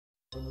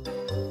Hello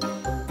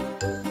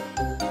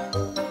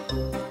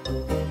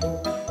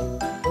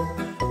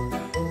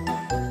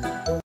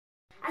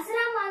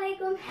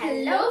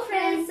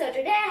friends, so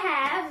today I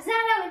have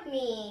Zara with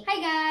me. Hi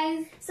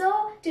guys.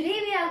 So today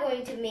we are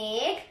going to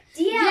make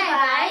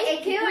DIY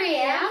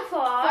aquarium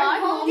for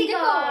home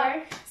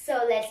decor. So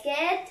let's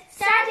get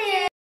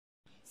started.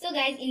 So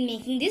guys, in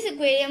making this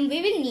aquarium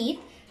we will need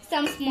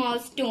some small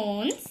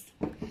stones,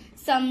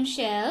 some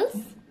shells,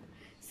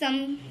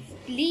 some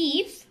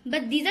leaves,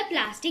 but these are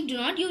plastic, do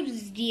not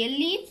use real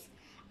leaves,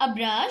 a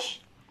brush,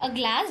 a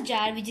glass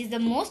jar which is the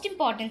most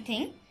important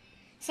thing,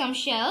 some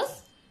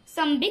shells,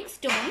 some big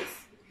stones,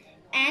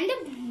 and a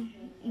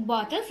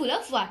bottle full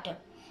of water.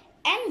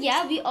 And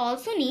yeah, we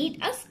also need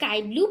a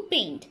sky blue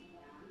paint.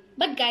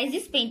 But guys,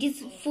 this paint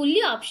is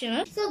fully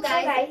optional. So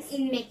guys,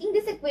 in making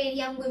this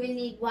aquarium, we will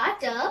need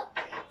water,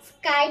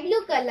 sky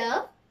blue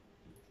color,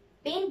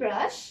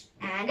 paintbrush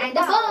and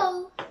a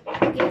bowl.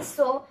 Okay,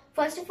 so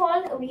first of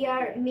all we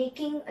are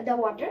making the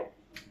water.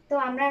 তো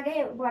আমরা আগে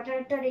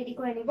ওয়াটারটা ready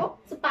করে নিব।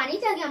 So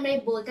পানিটা আগে আমরা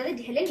এই বোতলে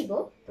ঢেলে নিব।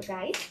 তো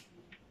গাইস,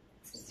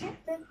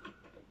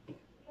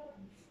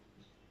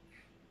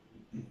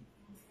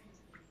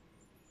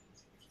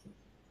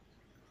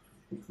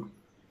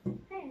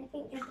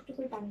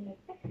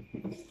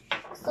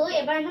 সো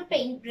এবার আমরা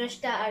পেইন্ট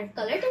ব্রাশটা আর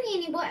কালারটা নিয়ে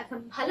নিব। এখন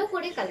ভালো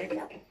করে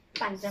কালারটা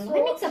পানিটার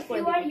মধ্যে মিক্স আপ করে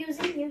দিব।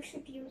 You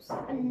should use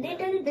a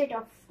little bit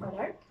of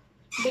color.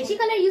 বেশি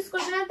কালার ইউজ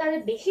করবে না, তাহলে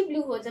বেশি ব্লু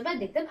হয়ে যাবে,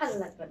 দেখতে ভালো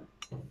লাগবে না।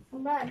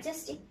 আমরা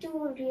জাস্ট একটু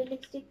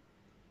রিয়েলিস্টিক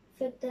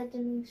ফেকটার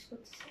জন্য ইউজ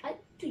করছি। আর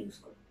একটু ইউজ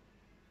করব।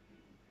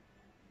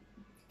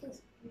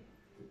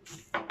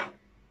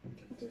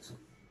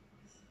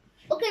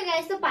 ওকে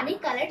গাইস, তো পানির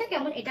কালারটা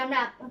কেমন এটা আমরা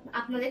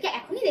আপনাদেরকে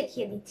এখনই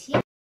দেখিয়ে দিচ্ছি।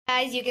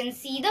 Guys, you can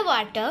see the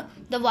water.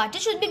 The water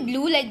should be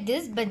blue like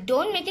this, but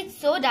don't make it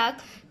so dark.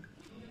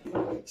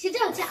 সেটা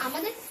হচ্ছে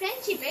আমাদের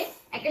ফ্রেন্ডশিপে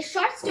একটা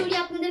শর্ট স্টোরি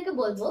আপনাদেরকে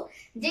বলবো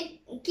যে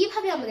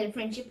কিভাবে আমাদের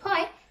ফ্রেন্ডশিপ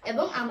হয়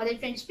এবং আমাদের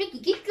ফ্রেন্ডশিপে কি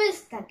কি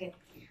টুইস্ট থাকে।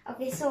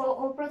 ওকে, সো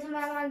প্রথমে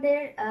আমাদের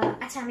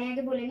আচ্ছা আমি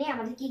আগে বলে নিই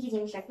আমাদের কি কি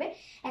জিনিস লাগবে।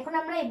 এখন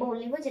আমরা এই বোল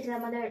নিব যেটা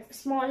আমাদের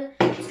স্মল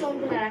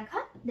স্টোনগুলো রাখা,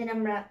 দেন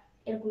আমরা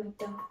এরকম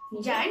একটা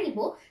জার নিব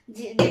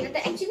যেটাতে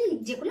অ্যাকচুয়ালি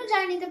যে কোনো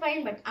জার নিতে পারেন,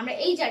 বাট আমরা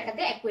এই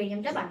জারটাতে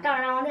অ্যাকোয়ারিয়ামটা বানাবো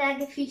কারণ আমাদের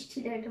আগে ফিশ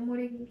ছিল, এটা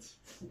মরে গেছে।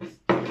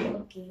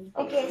 ওকে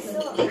ওকে, সো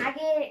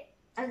আগে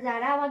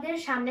যারা আমাদের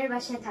সামনের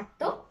বাসায়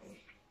থাকতো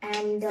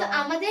এন্ড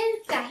আমাদের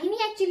কাহিনী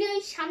অ্যাকচুয়ালি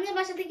ওই সামনের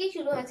বাসা থেকেই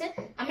শুরু হয়েছে।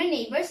 আমরা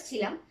নেইবার্স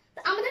ছিলাম। তো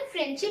আমাদের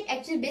ফ্রেন্ডশিপ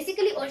অ্যাকচুয়ালি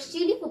বেসিক্যালি ওর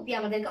শিউলি ফুপি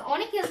আমাদেরকে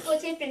অনেক হেল্প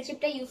করেছে এই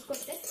ফ্রেন্ডশিপটা ইউজ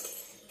করতে।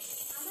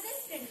 আমাদের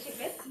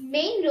ফ্রেন্ডশিপের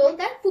মেইন রোল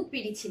তার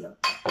ফুপিরই ছিল।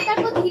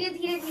 তারপর ধীরে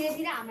ধীরে ধীরে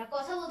ধীরে আমরা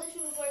কথা বলতে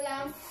শুরু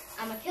করলাম,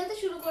 আমরা খেলতে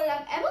শুরু করলাম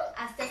এবং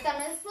আস্তে আস্তে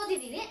আমরা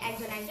প্রতিদিনে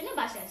একজন একজনের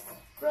বাসায় আসতাম।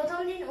 প্রথম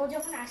দিন ও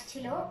যখন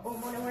আসছিল ও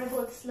মনে মনে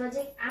বলছিল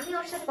যে আমি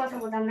ওর সাথে কথা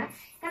বলতাম না,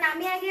 কারণ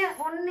আমি আগে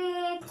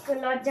অনেক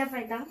লজ্জা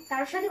পাইতাম,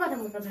 কারোর সাথে কথা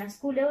বলতাম না,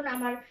 স্কুলেও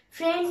আমার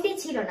ফ্রেন্ডই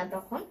ছিল না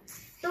তখন।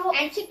 তো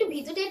সে একটু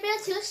ভীতু টাইপের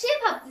ছিল। সে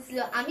ভাবতেছিল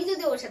আমি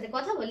যদি ওর সাথে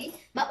কথা বলি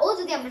বা ও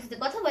যদি আমার সাথে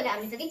কথা বলে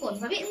আমি তাকে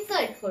কোনভাবে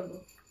ইনসাল্ট করবো।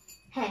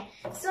 হ্যাঁ,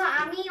 সো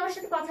আমি ওর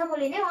সাথে কথা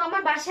বলি না, ও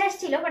আমার বাসায়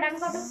আসছিল বাট আমি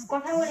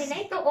কথা বলি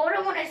নাই। তো ওরও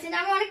মনে হচ্ছে যে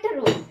আমি অনেকটা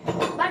রুড,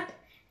 বাট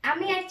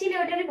আমি অ্যাকচুয়ালি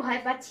ওটারই ভয়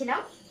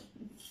পাচ্ছিলাম।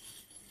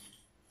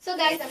 সো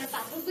গাইস, আমরা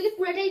পাথরগুলি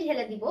পুরোটাই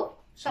ঢেলে দিব,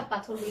 সব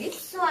পাথরগুলি।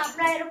 সো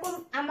আমরা এরকম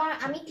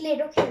আমি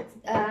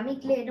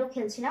ক্লেডো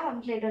খেলছিলাম,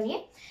 আমি ক্লেডো নিয়ে।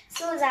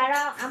 সো যারা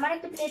আমার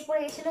একটা প্লেট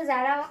পড়ে গেছিল,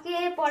 যারা আমাকে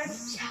পরে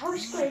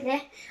সাহস করে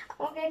দেয়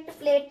আমাকে একটা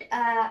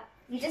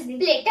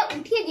প্লেটটা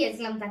উঠিয়ে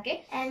দিয়েছিলাম তাকে,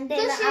 এন্ড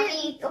দেন আমি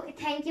ওকে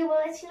থ্যাংক ইউ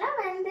বলেছিলাম।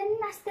 এন্ড দেন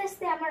আস্তে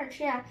আস্তে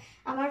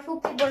আমার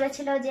ফুপি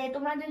বলেছিল যে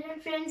তোমরা দুজন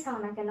ফ্রেন্ডস হও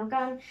না কেন,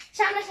 কারণ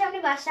সামনাসামনি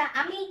বাসা।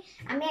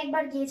 আমি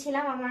একবার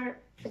গিয়েছিলাম আমার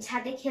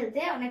ছাদে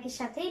খেলতে অনেকের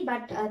সাথেই,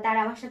 বাট তারা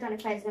আমার সাথে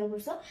অনেক ফাইজলামি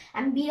করছো।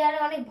 আমি বিড়ালে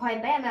অনেক ভয়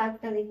পাই, আমি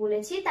আপনাদের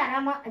বলেছি। তারা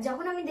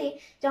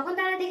যখন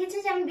তারা দেখেছে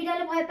যে আমি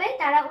বিড়ালে ভয় পাই,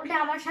 তারা উল্টা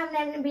আমার সামনে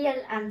এমনি বিড়াল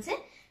আনছে।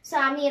 সো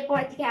আমি এরপর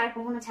থেকে আর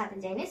কখনো ছাদে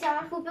যাইনি। সো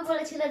আমার ফুপি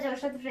বলেছিল যে ওর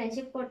সাথে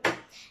ফ্রেন্ডশিপ করতে,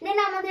 দেন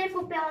আমাদের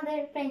ফুপি আমাদের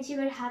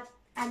ফ্রেন্ডশিপের হাত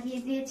আগিয়ে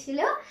দিয়েছিল।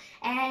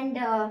 এন্ড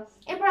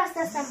এরপর আস্তে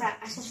আস্তে আমরা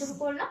আসা শুরু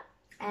করলাম।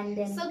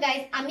 সো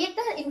গাইস, আমি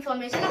একটা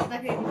ইনফরমেশন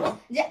আপনাকে দেবো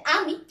যে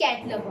আমি ক্যাট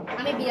লাভার,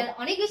 আমি বিড়াল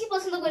অনেক বেশি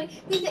পছন্দ করি,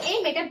 কিন্তু এই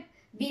মেয়েটা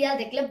বিড়াল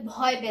দেখলে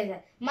ভয় পেয়ে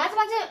যায়। মাঝে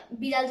মাঝে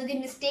বিড়াল যদি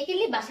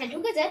মিস্টেকলি বাসায়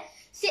ঢুকে যায়,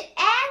 সে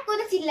এক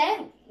করে চিল্লায়,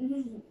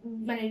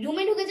 মানে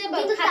রুমে ঢুকে যায়।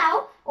 কিন্তু তাও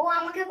ও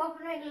আমাকে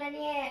কখনো এগুলা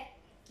নিয়ে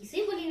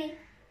কিছুই বলিনি।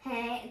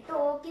 হ্যাঁ, তো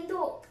কিন্তু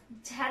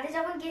ছাদে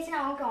যখন গিয়েছিলাম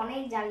আমাকে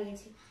অনেক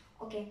জ্বালিয়েছে।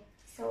 ওকে,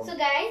 so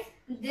guys,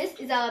 this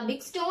is our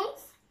big Stones.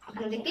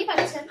 আপনারা দেখতেই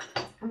পাচ্ছেন,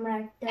 আমরা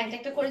একটা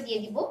একটা করে দিয়ে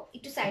দিব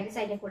একটু সাইডে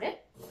সাইডে করে।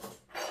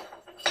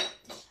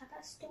 সাদা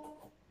স্টোন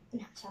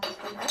না, সাদা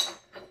স্টোন না,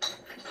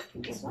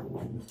 দিস ওয়ান।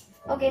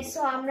 ওকে, সো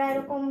আমরা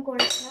এরকম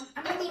করেছিলাম।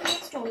 আমরা তিনটে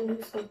স্টোন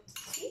ইউজ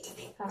করছি,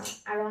 কারণ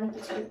আরো অনেক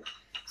কিছু।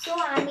 সো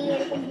আমি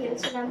এরকম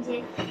ভেবেছিলাম যে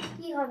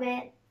কি হবে,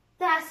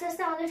 তো আস্তে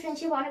আস্তে আমাদের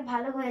ফ্রেন্ডশিপ অনেক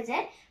ভালো হয়ে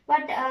যায়।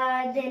 বাট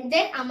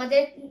দেন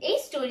আমাদের এই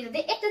স্টোরিতে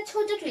একটা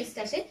ছোট টুইস্ট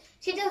আসে,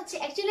 সেটা হচ্ছে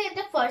অ্যাকচুয়ালি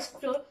এটা ফার্স্ট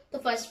ফ্লোর, তো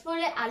ফার্স্ট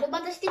ফ্লোরে আলো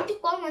বাতাসটা একটু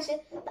কম আসে,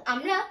 তো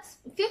আমরা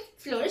ফিফথ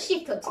ফ্লোরে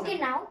শিফট হচ্ছি। ওকে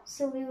নাও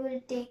so we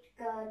will take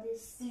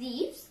this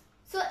leaves.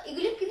 So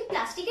এগুলো কিন্তু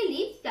প্লাস্টিকের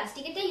লিভ,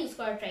 প্লাস্টিকেরটা ইউজ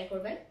করার ট্রাই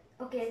করবেন।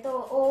 ওকে, তো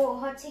ও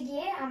হচ্ছে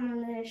গিয়ে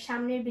আমাদের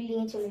সামনের বিল্ডিং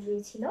এ চলে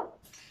গিয়েছিল,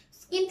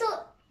 কিন্তু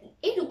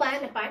এই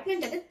রূপায়ণ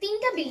অ্যাপার্টমেন্টটাতে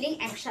 3টা বিল্ডিং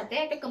একসাথে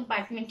একটা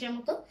কম্পার্টমেন্টের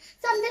মতো।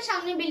 তো আমাদের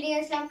সামনের বিল্ডিং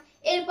আসলাম,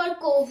 এরপর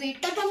কোভিড,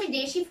 তারপর আমি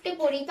ডে শিফটে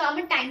পড়ি, তো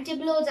আমার টাইম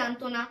টেবিলও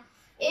জানতো না।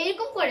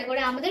 এরকম করে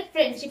করে আমাদের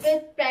ফ্রেন্ডশিপে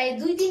প্রায়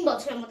 2-3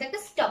 বছরের মতো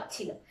একটা স্টপ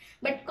ছিল।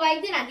 বাট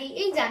কয়েকদিন আগে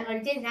এই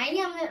জানুয়ারিতে রাইনি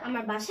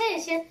আমার বাসায়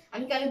এসে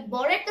আমাকে অনেক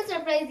বড় একটা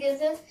সারপ্রাইজ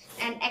দিয়েছে।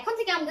 অ্যান্ড এখন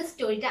থেকে আমাদের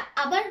স্টোরিটা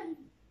আবার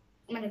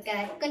মানে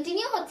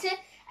কন্টিনিউ হচ্ছে।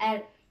 আর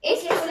এই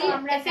স্টোরি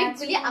আমরা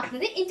এফেক্টগুলি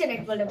আপনাদের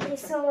ইন্টারনেট বলে বলছি।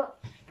 সো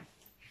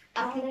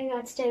আমাদের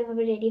গাছটা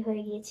এভাবে রেডি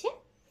হয়ে গিয়েছে,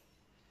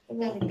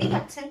 দেখতে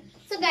পাচ্ছেন।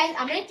 সো গাইস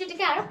আমরা একটু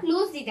এটাকে আরো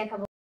ক্লোজলি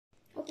দেখাবো।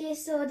 Okay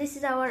so this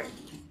is our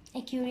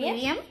aquarium,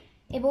 medium.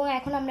 এবং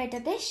এখন আমরা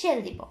এটাতে শেল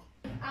দিব।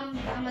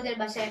 আমাদের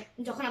বাসায়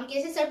যখন আমাকে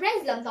এসে সারপ্রাইজ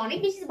দিলাম, তো অনেক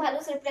বেশি ভালো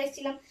সারপ্রাইজ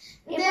ছিলাম।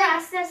 এবার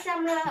আস্তে আস্তে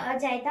আমরা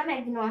যাইতাম,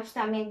 একদিনও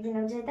আসতাম, আমি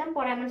একদিনও যেতাম।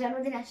 পরে আমার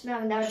জন্মদিন আসলে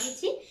আমি দাওয়াত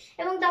দিচ্ছি,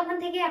 এবং তখন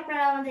থেকে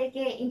আপনারা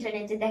আমাদেরকে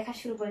ইন্টারনেটে দেখা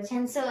শুরু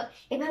করেছেন। সো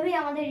এভাবেই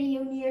আমাদের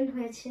রিইউনিয়ন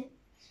হয়েছে।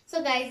 সো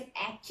গাইস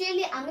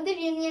অ্যাকচুয়ালি আমাদের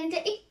ইউনিয়নটা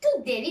একটু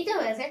দেরিতে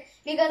হয়েছে,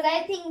 because I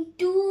think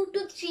 2 to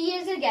 3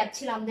 years এর গ্যাপ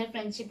ছিল আমাদের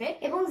ফ্রেন্ডশিপে।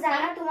 এবং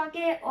যারা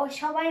তোমাকে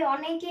সবাই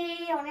অনেকেই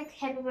অনেক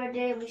হ্যাপি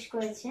বার্থডে উইশ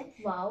করেছে।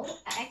 ওয়াও,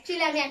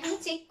 অ্যাকচুয়ালি আমি এখনো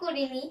চেক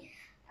করিনি,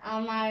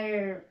 আমার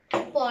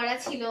পড়া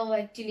ছিল,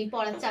 অ্যাকচুয়ালি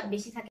পড়ার চাপ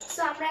বেশি থাকে।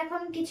 সো আমরা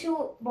এখন কিছু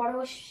বড়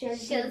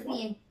শেলস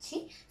নিয়েছি।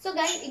 সো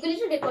গাইস এগুলি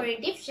একটু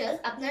ডেকোরেটিভ শেলস,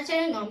 আপনারা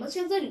চাইলে নর্মাল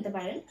শেলসও নিতে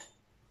পারেন।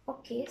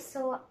 ওকে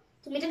সো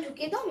তুমি এটা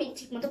ঢুকিয়ে দাও, আমি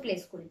ঠিকমতো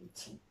প্লেস করে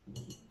দিচ্ছি।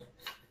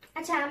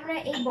 আচ্ছা আমরা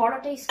এই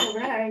বড়টা ইউজ করবো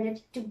না, কারণ এটা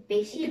একটু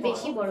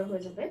বেশি বড়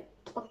হয়ে যাবে।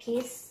 ওকে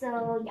সো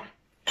ইয়া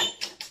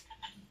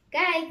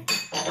গাইস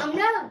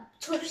আমরা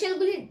ছোট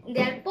শেলগুলি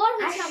দেওয়ার পর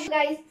হচ্ছে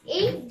গাইস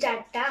এই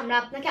জারটা আমরা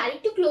আপনাকে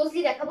আরেকটু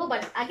ক্লোজলি দেখাবো,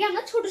 বাট আগে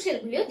আমরা ছোট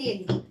শেলগুলিও দিয়ে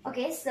দিই।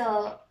 ওকে সো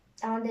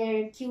আমাদের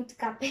কিউট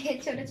কাপে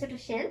ছোট ছোট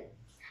শেল,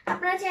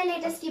 আপনারা চাইলে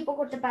এটা স্কিপও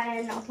করতে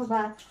পারেন অথবা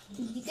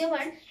দিতে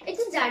পারেন।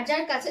 এটা যার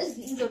যার কাছে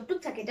যতটুক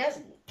থাকে, এটা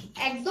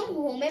একদম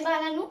হোমে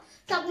বানানো,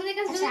 তো আপনাদের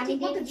কাছে যদি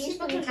ঠিকমতো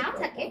জিনিসপত্র না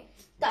থাকে,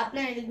 তো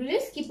আপনারা এগুলো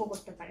স্কিপও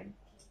করতে পারেন।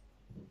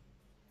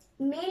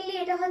 মেইনলি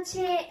এটা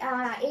হচ্ছে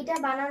এটা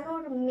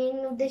বানানোর মেইন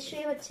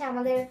উদ্দেশ্যই হচ্ছে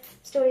আমাদের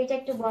স্টোরিটা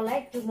একটু বলা,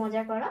 একটু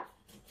মজা করা,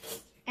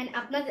 এন্ড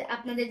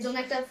আপনাদের জন্য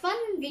একটা ফান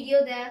ভিডিও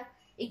দেয়া,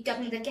 একটু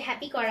আপনাদেরকে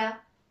হ্যাপি করা।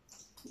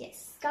 ইয়েস,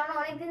 কারণ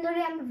অনেকদিন ধরে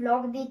আমি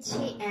ব্লগ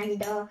দিচ্ছি,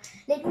 and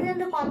let me no in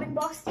the comment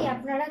box কি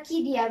আপনারা কি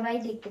ডিআইওয়াই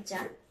দেখতে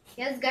চান।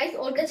 ইয়েস গাইস,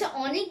 ওর কাছে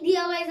অনেক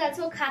ডিআইওয়াইজ আছে,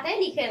 ও খাতায়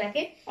লিখে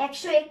রাখে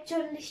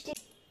 141টি।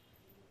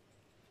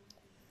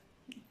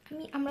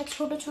 আমরা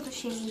ছোট ছোট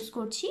শেল ইউজ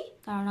করছি,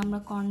 কারণ আমরা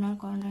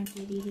কর্নার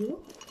দিয়ে দিব।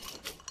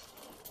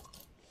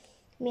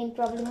 মেইন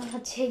প্রবলেম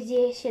হচ্ছে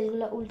যে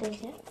শেলগুলো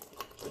উল্টেছে।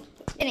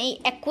 এই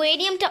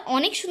অ্যাকোয়ারিয়ামটা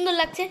অনেক সুন্দর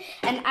লাগছে,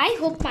 এন্ড আই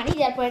হোপ পানি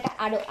দেওয়ার পর এটা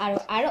আরো আরো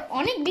আরো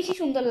অনেক বেশি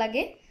সুন্দর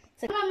লাগে।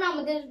 আমরা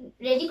আমাদের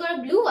রেডি করা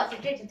ব্লু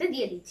ওয়াটারটা এটাতে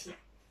দিয়ে দিচ্ছি।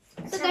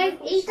 তো গাইস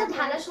এইটা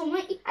ঢালার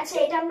সময় আচ্ছা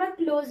এটা আমরা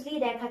ক্লোজলি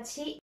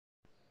দেখাচ্ছি।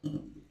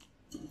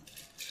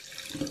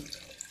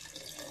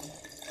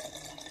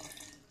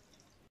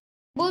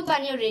 বুল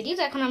পানিও রেডি,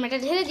 তো এখন আমরা এটা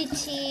ঢেলে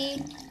দিচ্ছি।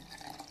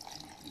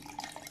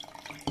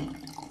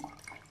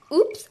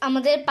 উপস,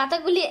 আমাদের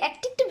পাতাগুলি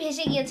একটু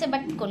ভেসে গিয়েছে,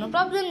 বাট কোনো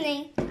প্রবলেম নেই,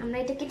 আমরা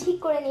এটাকে ঠিক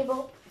করে নেব।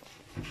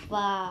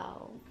 Wow,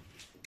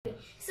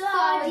 so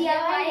our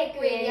DIY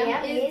aquarium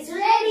is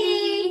ready.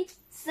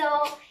 So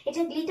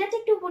এটা গ্লিটারটা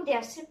একটু উপর দিয়ে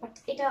আসছে, বাট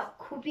এটা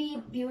খুবই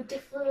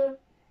বিউটিফুল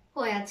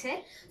হয়ে আছে।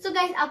 সো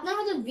গাইস আপনার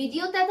হয়তো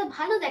ভিডিওতে এত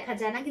ভালো দেখা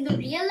যায় না, কিন্তু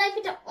রিয়েল লাইফ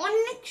এটা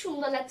অনেক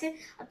সুন্দর লাগছে।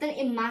 আপনারা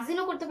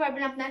ইমাজিনও করতে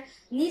পারবেন, আপনার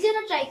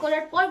নিজেরা ট্রাই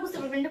করার পর বুঝতে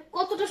পারবেন এটা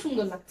কতটা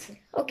সুন্দর লাগছে।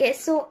 ওকে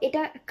সো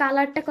এটা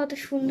কালারটা কত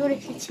সুন্দর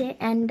এসেছে,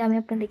 এন্ড আমি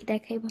আপনাদেরকে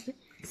দেখাই ভাবে।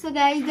 সো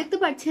গাইস দেখতে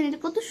পাচ্ছেন এটা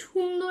কত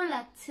সুন্দর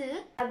লাগছে।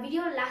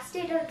 ভিডিও লাস্টে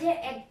এটা যে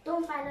একদম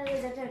ফাইনাল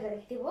রেজাল্টটা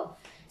দেখতে দেব।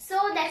 So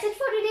that's it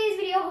for today's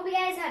video. Hope you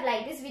guys have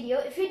liked this video.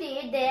 If you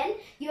did, then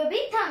give a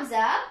big thumbs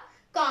up,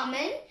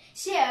 comment,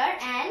 share,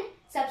 and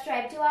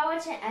subscribe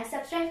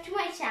to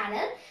my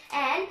channel,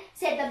 and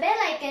set the bell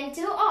icon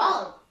to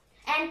all.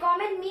 And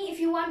comment me if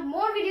you want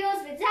more videos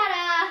with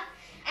Zara.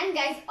 And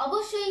guys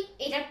অবশ্যই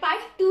এটার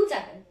part 2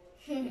 যাবেন।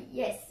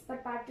 Yes, but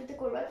part 2 তে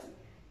করব কি?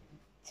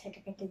 সেটা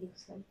কেটে দিও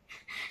sir.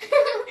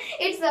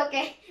 It's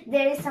okay.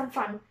 There is some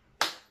fun.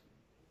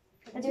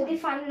 যদি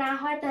ফান না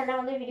হয় তাহলে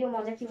আমাদের ভিডিও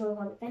মজা কিভাবে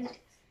হবে, তাই না?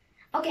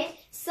 Okay,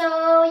 so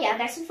yeah,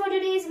 that's it for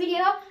today's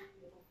video.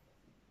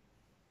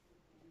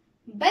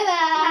 Bye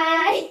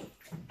bye.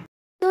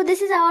 So this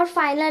is our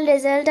final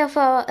result of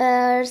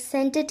our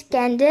scented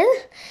candle,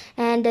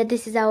 and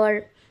this is our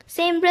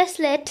same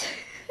bracelet.